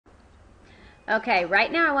Okay,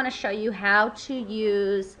 right now I want to show you how to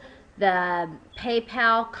use the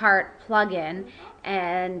PayPal cart plugin,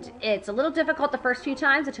 and it's a little difficult the first few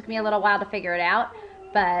times. It took me a little while to figure it out,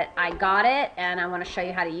 but I got it and I want to show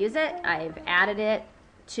you how to use it. I've added it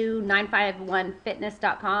to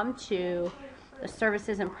 951fitness.com to the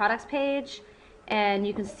services and products page, and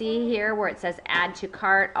you can see here where it says add to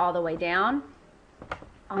cart all the way down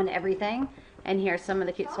on everything, and here's some of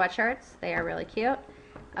the cute sweatshirts. They are really cute.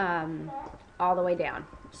 All the way down.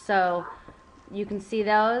 So you can see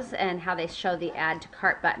those and how they show the add to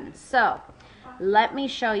cart button. So let me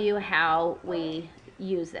show you how we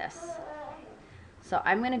use this. So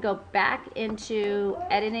I'm going to go back into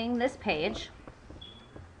editing this page.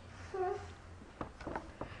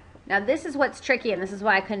 Now this is what's tricky, and this is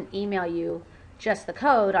why I couldn't email you just the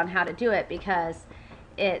code on how to do it, because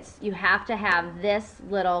you have to have this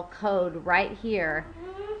little code right here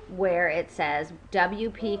where it says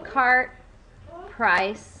WP cart,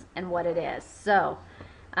 price, and what it is. So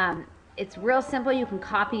it's real simple. You can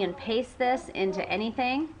copy and paste this into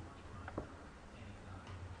anything.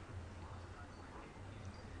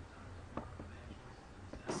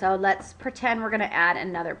 So let's pretend we're going to add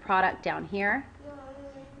another product down here.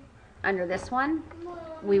 Under this one,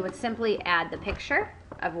 we would simply add the picture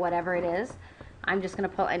of whatever it is. I'm just going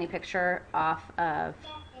to pull any picture off of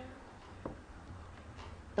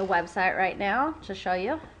the website right now to show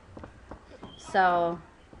you. So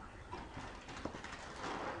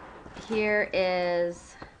here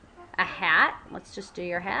is a hat. Let's just do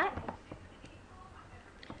your hat.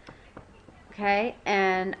 Okay,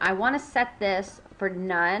 and I want to set this for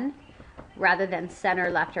none rather than center,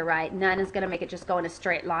 left, or right. None is going to make it just go in a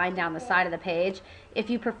straight line down the side of the page. If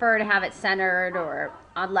you prefer to have it centered or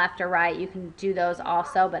on left or right, you can do those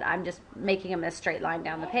also, but I'm just making them a straight line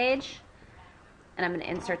down the page. And I'm going to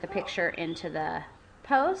insert the picture into the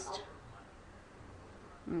post.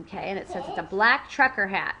 Okay, and it says it's a black trucker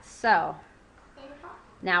hat. So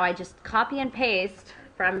now I just copy and paste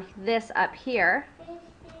from this up here.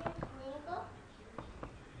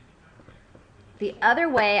 The other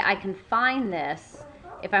way I can find this,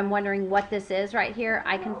 if I'm wondering what this is right here,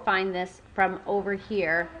 I can find this from over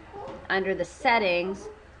here under the settings,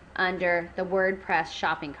 under the WordPress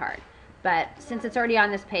shopping cart. But since it's already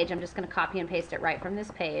on this page, I'm just going to copy and paste it right from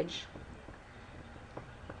this page.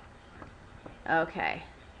 Okay,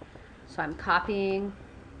 so I'm copying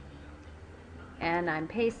and I'm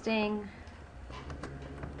pasting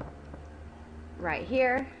right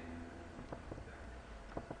here.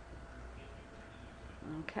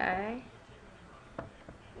 Okay.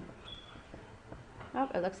 Oh,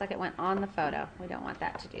 it looks like it went on the photo. We don't want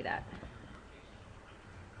that to do that.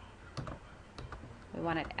 We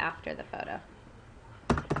want it after the photo.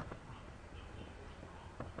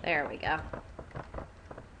 There we go.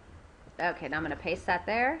 Okay, now I'm going to paste that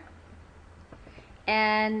there.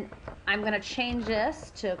 And I'm going to change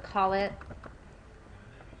this to call it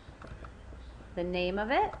the name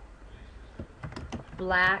of it,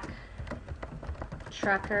 Black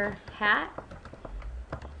Trucker Hat.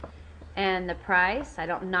 And the price,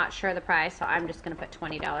 I'm not sure of the price, so I'm just going to put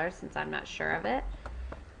 $20 since I'm not sure of it.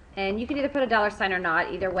 And you can either put a $sign or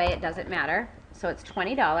not. Either way, it doesn't matter. So it's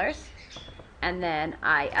 $20. And then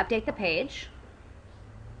I update the page.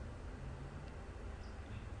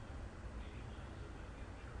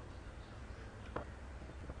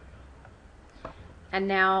 And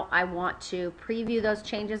now I want to preview those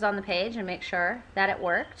changes on the page and make sure that it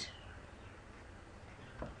worked.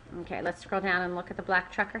 Okay, let's scroll down and look at the black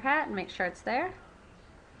trucker hat and make sure it's there.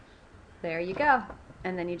 There you go.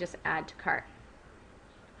 And then you just add to cart.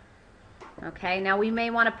 Okay, now we may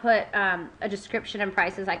want to put a description and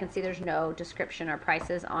prices. I can see there's no description or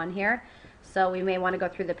prices on here. So we may want to go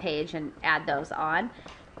through the page and add those on.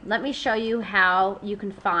 Let me show you how you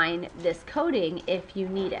can find this coding if you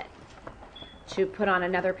need it to put on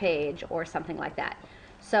another page or something like that.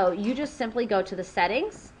 So you just simply go to the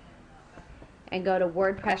settings and go to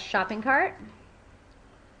WordPress shopping cart.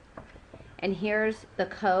 And here's the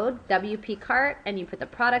code, WP cart, and you put the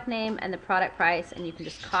product name and the product price, and you can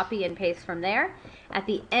just copy and paste from there. At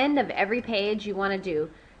the end of every page, you want to do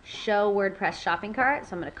show WordPress shopping cart.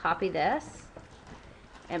 So I'm going to copy this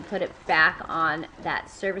and put it back on that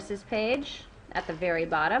services page at the very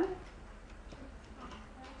bottom.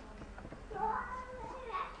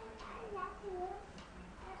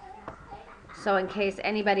 So in case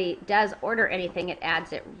anybody does order anything, it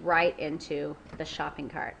adds it right into the shopping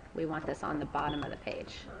cart. We want this on the bottom of the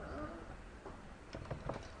page.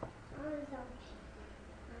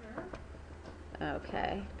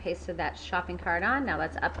 Okay, pasted that shopping cart on. Now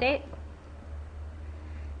let's update.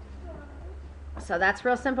 So that's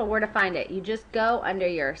real simple where to find it. You just go under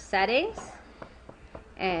your settings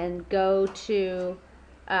and go to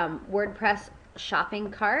WordPress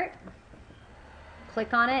shopping cart.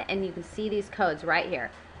 Click on it and you can see these codes right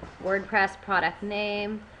here. WordPress product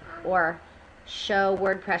name or show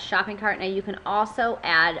WordPress shopping cart. Now you can also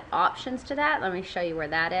add options to that. Let me show you where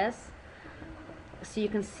that is. So you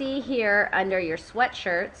can see here under your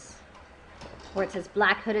sweatshirts where it says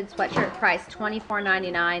black hooded sweatshirt price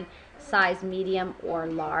 $24.99, size medium or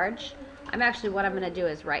large. What I'm going to do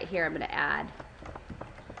is right here I'm going to add,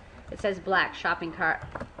 it says black shopping cart,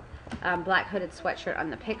 black hooded sweatshirt on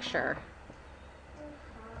the picture.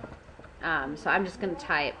 So I'm just going to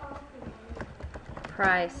type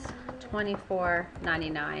price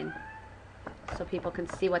 $24.99 so people can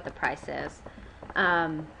see what the price is.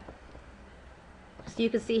 So you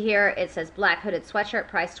can see here it says black hooded sweatshirt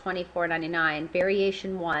price $24.99,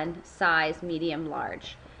 variation 1, size medium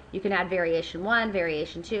large. You can add variation 1,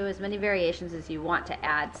 variation 2, as many variations as you want to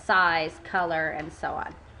add, size, color, and so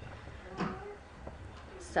on.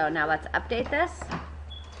 So now let's update this.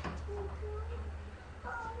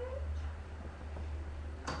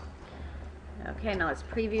 Okay, now let's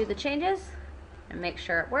preview the changes and make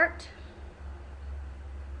sure it worked.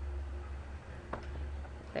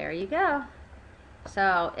 There you go.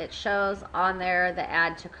 So it shows on there the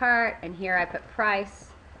add to cart, and here I put price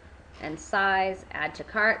and size, add to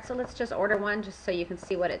cart. So let's just order one just so you can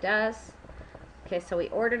see what it does. Okay, so we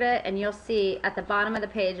ordered it, and you'll see at the bottom of the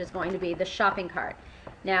page is going to be the shopping cart.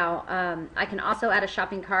 Now, I can also add a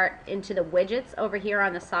shopping cart into the widgets over here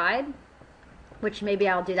on the side, which maybe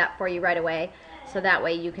I'll do that for you right away. So that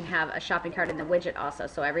way you can have a shopping cart in the widget also.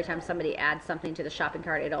 So every time somebody adds something to the shopping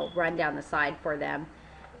cart, it'll run down the side for them,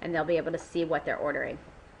 and they'll be able to see what they're ordering.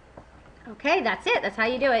 Okay, that's it. That's how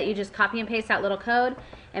you do it. You just copy and paste that little code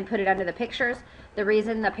and put it under the pictures. The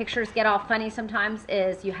reason the pictures get all funny sometimes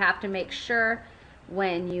is you have to make sure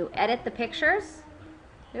when you edit the pictures,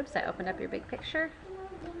 oops, I opened up your big picture.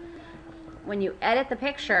 When you edit the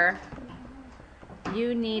picture,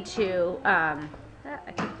 you need to, I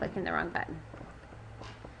keep clicking the wrong button.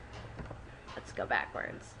 Let's go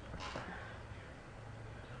backwards.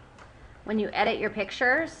 When you edit your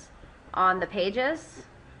pictures on the pages,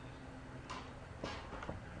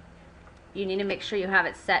 you need to make sure you have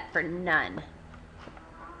it set for none.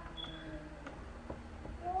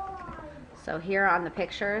 So here on the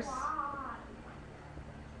pictures,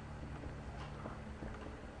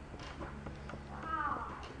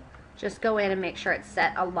 just go in and make sure it's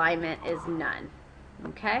set alignment is none.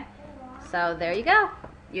 Okay? So there you go.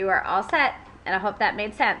 You are all set, and I hope that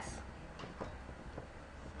made sense.